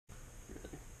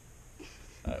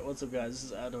Alright, what's up guys, this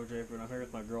is Outdoor Draper and I'm here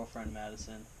with my girlfriend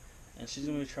Madison. And she's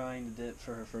going to be trying to dip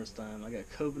for her first time. I got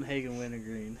Copenhagen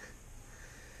wintergreen.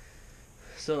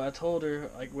 So I told her,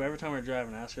 like every time we're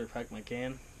driving, I ask her to pack my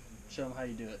can. Show them how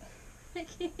you do it. I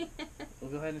can't.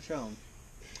 Well, go ahead and show them.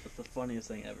 It's the funniest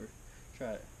thing ever.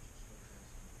 Try it.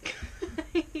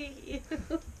 I hate you.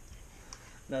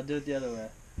 Now do it the other way.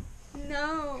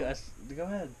 No. Go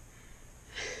ahead.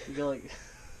 You go like...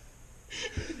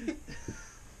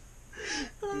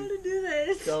 I don't want to do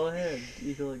this. Go ahead.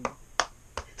 You go like...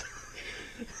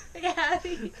 Like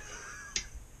happy.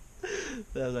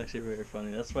 That was actually very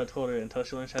funny. That's why I told her until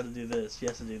she learns how to do this, she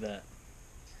has to do that.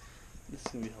 This is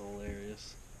going to be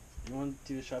hilarious. You want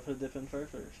to should I put a dip in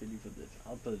first, or should you put the dip in?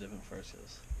 I'll put a dip in first,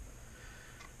 because...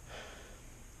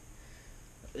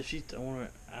 If she,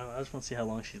 I just want to see how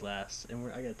long she lasts.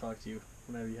 And I got to talk to you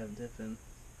whenever you have a dip in.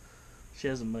 She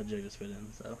has a mud jug to spit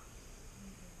in, so...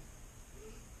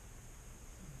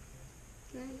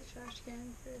 Can I use a trash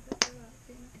can for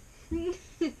the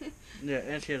Yeah,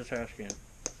 and she has a trash can.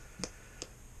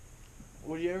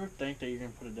 Would you ever think that you're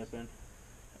going to put a dip in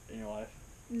your life?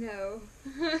 No.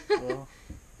 Well,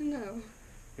 no.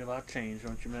 your life changed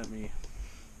once you met me.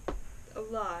 A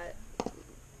lot.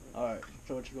 Alright,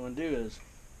 so what you're going to do is,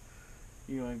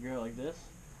 you're going to go like this.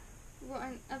 Well,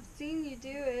 I've seen you do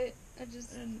it. I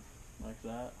just... And like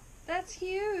that. That's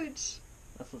huge.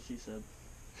 That's what she said.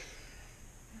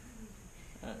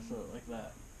 Alright, so like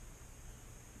that.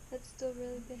 That's still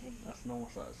really big. That's normal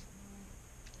size.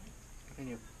 And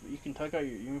you can tuck out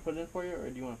your... You want me to put it in for you, or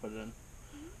do you want to put it in?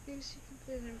 Maybe she can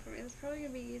put it in for me. It's probably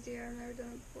going to be easier. I've never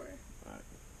done it before. Alright.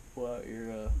 Pull out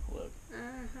your lip.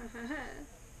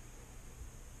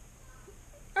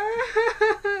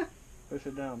 Push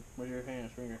it down with your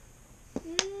hand, finger.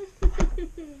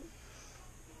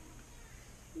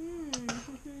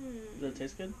 Does it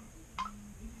taste good?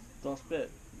 Don't spit.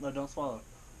 No, don't swallow.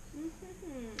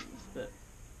 Spit.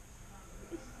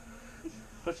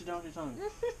 Push it down with your tongue.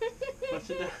 Push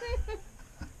it down.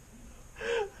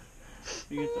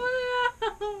 You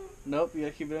nope, you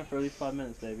gotta keep it in for at least 5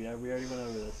 minutes, baby. We already went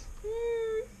over this.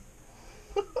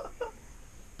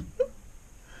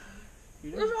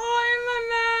 It's all in my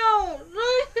mouth!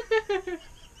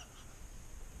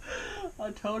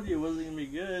 I told you it wasn't gonna be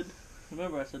good.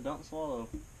 Remember, I said don't swallow.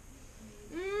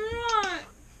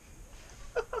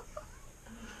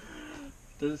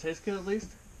 Does it taste good at least?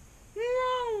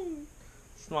 No!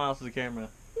 Smile to the camera.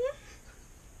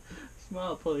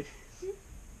 Smile, please.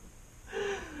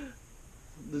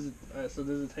 Alright, so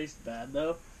does it taste bad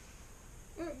though?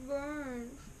 It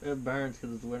burns. It burns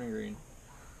because it's wintergreen.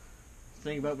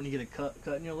 Think about when you get a cut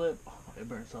in your lip. Oh, it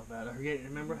burns so bad.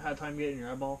 Remember how time you get it in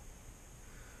your eyeball?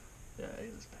 Yeah,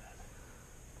 it is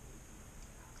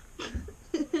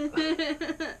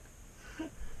bad.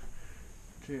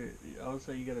 Dude, I would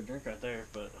say you got a drink right there,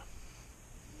 but...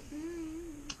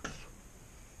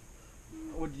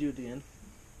 What'd you do at the end?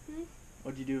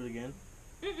 What'd you do again?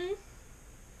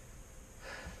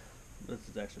 This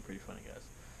is actually pretty funny, guys.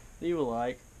 Leave a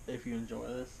like if you enjoy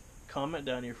this. Comment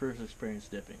down your first experience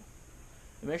dipping.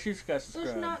 And make sure you guys subscribe.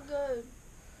 It's not good.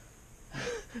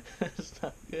 It's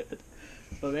not good.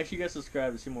 But make sure you guys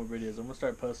subscribe to see more videos. I'm going to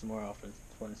start posting more often.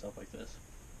 Funny stuff like this.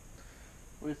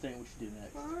 What do you think we should do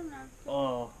next?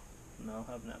 Oh, no,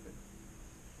 have napkin.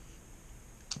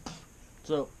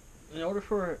 So, in order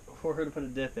for her to put a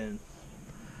dip in,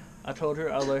 I told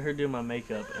her I'll let her do my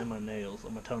makeup and my nails,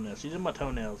 or my toenails. She did my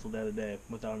toenails the other day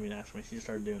without even asking me. She just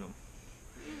started doing them.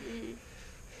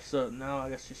 So now I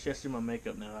guess she has to do my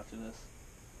makeup now after this.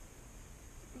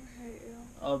 I hate you.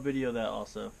 I'll video that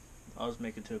also. I'll just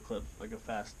make it to a clip, like a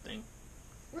fast thing.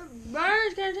 It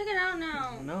burns. Can I take it out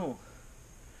now? No.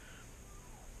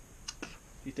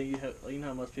 You think you know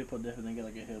how most people dip and they get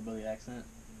like a hillbilly accent?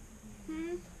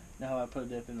 Now how I put a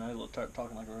dip in and I start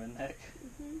talking like a redneck?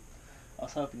 I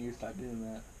was hoping you'd start doing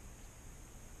that.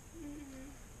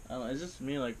 I don't know, it's just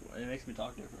me, like, it makes me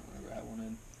talk different whenever I have one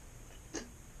in.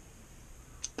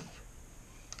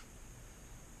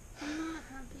 I'm not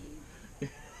happy.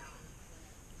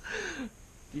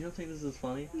 You don't think this is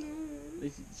funny? No.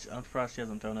 I'm surprised she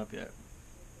hasn't toned up yet.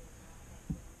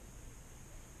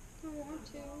 I want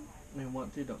to. I mean,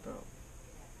 want to, don't tone up.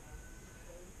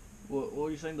 What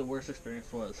do you think the worst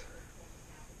experience was?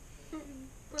 It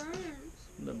burns.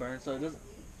 The burn, so it doesn't...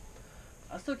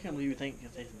 I still can't believe you think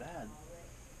it tastes bad.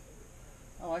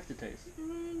 I like the taste. It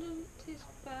doesn't taste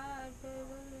bad, but it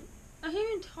doesn't... I can't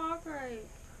even talk right.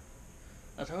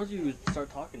 I told you you'd start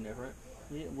talking different.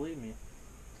 You didn't believe me.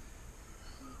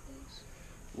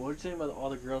 What did you think about all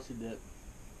the girls who dip?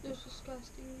 It's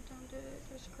disgusting. Don't do it.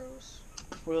 It's gross.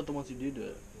 What about the ones who do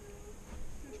it?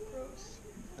 It's gross.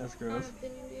 That's gross.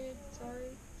 Opinionated.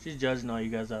 Sorry. She's judging all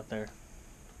you guys out there.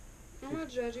 I'm not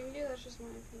judging you. That's just my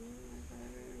opinion. Like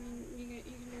whatever. I mean, you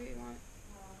can do what you want.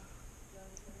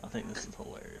 I think this is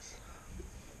hilarious.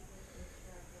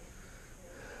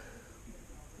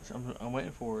 So I'm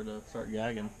waiting for her to start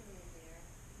gagging.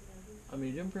 I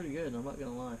mean, you're doing pretty good. I'm not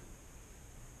gonna lie.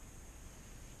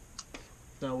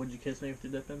 Now, would you kiss me if you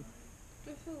dip in?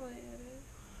 I feel like it is.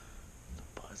 The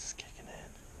buzz is kicking in.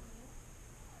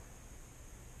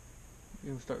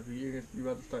 You're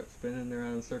about to start spinning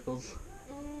around in circles.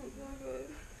 Oh, not good.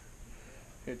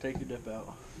 Here, take your dip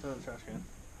out. Throw it in the trash can.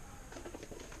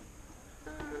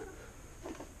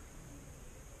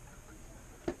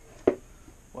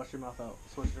 Wash your mouth out.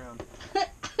 Switch it around.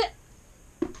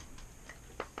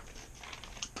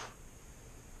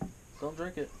 Don't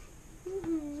drink it.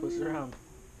 Switch it around.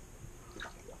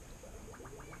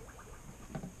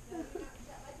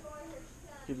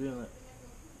 Keep doing it.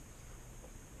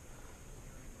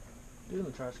 Do it in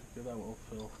the trash can. That will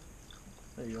fill.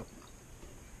 There you go.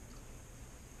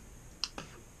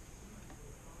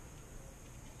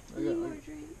 I need more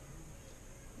drink.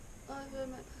 Oh, I feel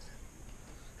my pussy.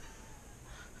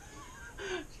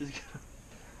 She's gonna.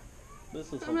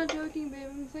 This is. I'm not joking, babe.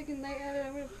 I'm thinking night at it.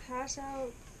 I'm gonna pass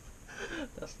out.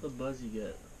 That's the buzz you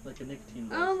get, like a nicotine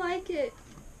buzz. I don't like it.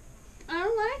 I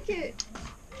don't like it.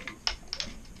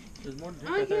 There's more drink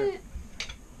I right there. get it.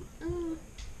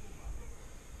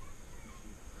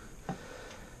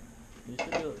 You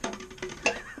should be able.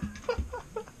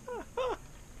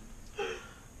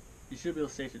 You should be able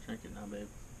to stay to drink it now, babe.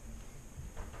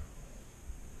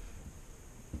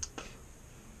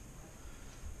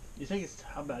 You think it's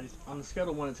how bad? On the scale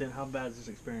of 1 to 10, how bad is this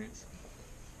experience?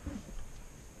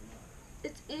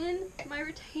 It's in my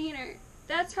retainer.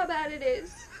 That's how bad it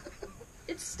is.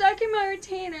 It's stuck in my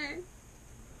retainer.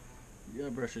 You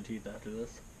gotta brush your teeth after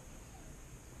this.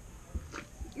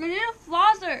 I need a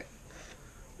flosser.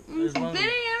 There's It's one-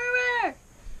 spitting everywhere.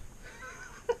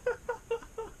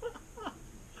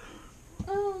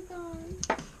 Oh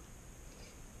god.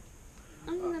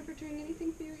 I'm never doing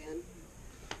anything for you again.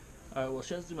 Alright, well,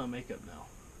 she has to do my makeup now.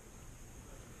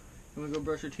 You wanna go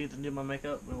brush your teeth and do my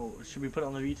makeup? Well, should we put it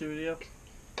on the YouTube video?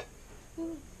 I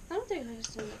don't think I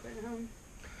just did it right now.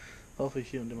 Hopefully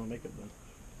she don't do my makeup then.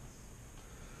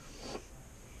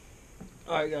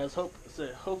 Alright guys,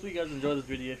 hopefully you guys enjoyed this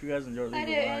video. If you guys enjoyed, leave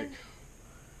a like.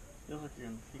 You look like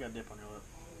you got dip on your lip.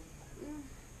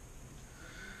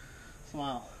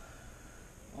 Smile.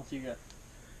 Also you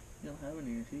don't have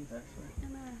any in your teeth actually.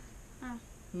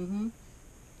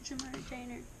 It's in my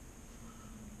retainer.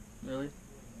 Really?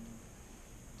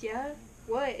 Yeah?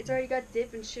 What? It's already got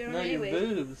dip and shit on No, it your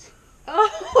anyway. boobs. Oh!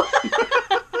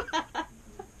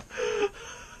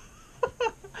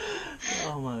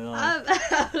 Oh my god.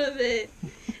 I'm out of it.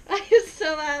 I am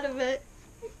so out of it.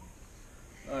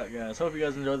 Alright guys, hope you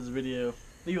guys enjoyed this video.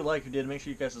 Leave a like if you did. Make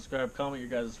sure you guys subscribe. Comment your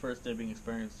guys' first dipping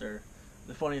experience or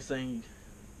the funniest thing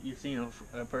you've seen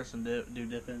a person do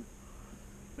dipping.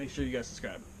 Make sure you guys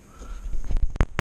subscribe.